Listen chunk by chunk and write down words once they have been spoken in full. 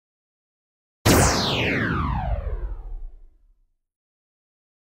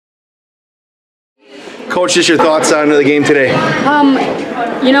Coach, just your thoughts on the game today.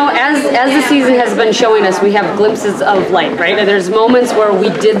 You know, as the season has been showing us, we have glimpses of light, right? There's moments where we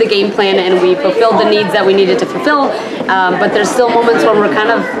did the game plan and we fulfilled the needs that we needed to fulfill, but there's still moments where we're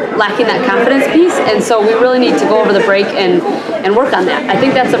kind of lacking that confidence piece, and so we really need to go over the break and work on that. I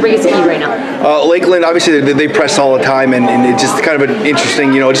think that's the biggest key right now. Lakeland, obviously they press all the time, and it's just kind of an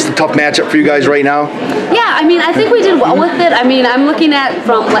interesting, just a tough matchup for you guys right now. Yeah, I mean, I think we did well with it. I mean, I'm looking at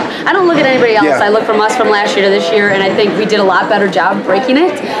I don't look at anybody else. Yeah. I look from us from last year to this year, and I think we did a lot better job breaking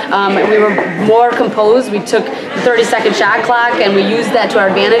it. We were more composed. We took the 30-second shot clock, and we used that to our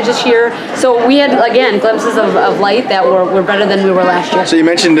advantage this year. So we had, again, glimpses of light that were better than we were last year. So you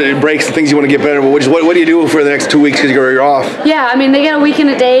mentioned breaks and things you want to get better, but what do you do for the next 2 weeks because you're off? Yeah, I mean, they get a week and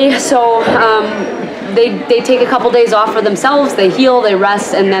a day, so they take a couple days off for themselves, they heal, they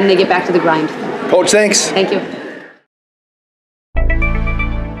rest, and then they get back to the grind. Coach, thanks. Thank you.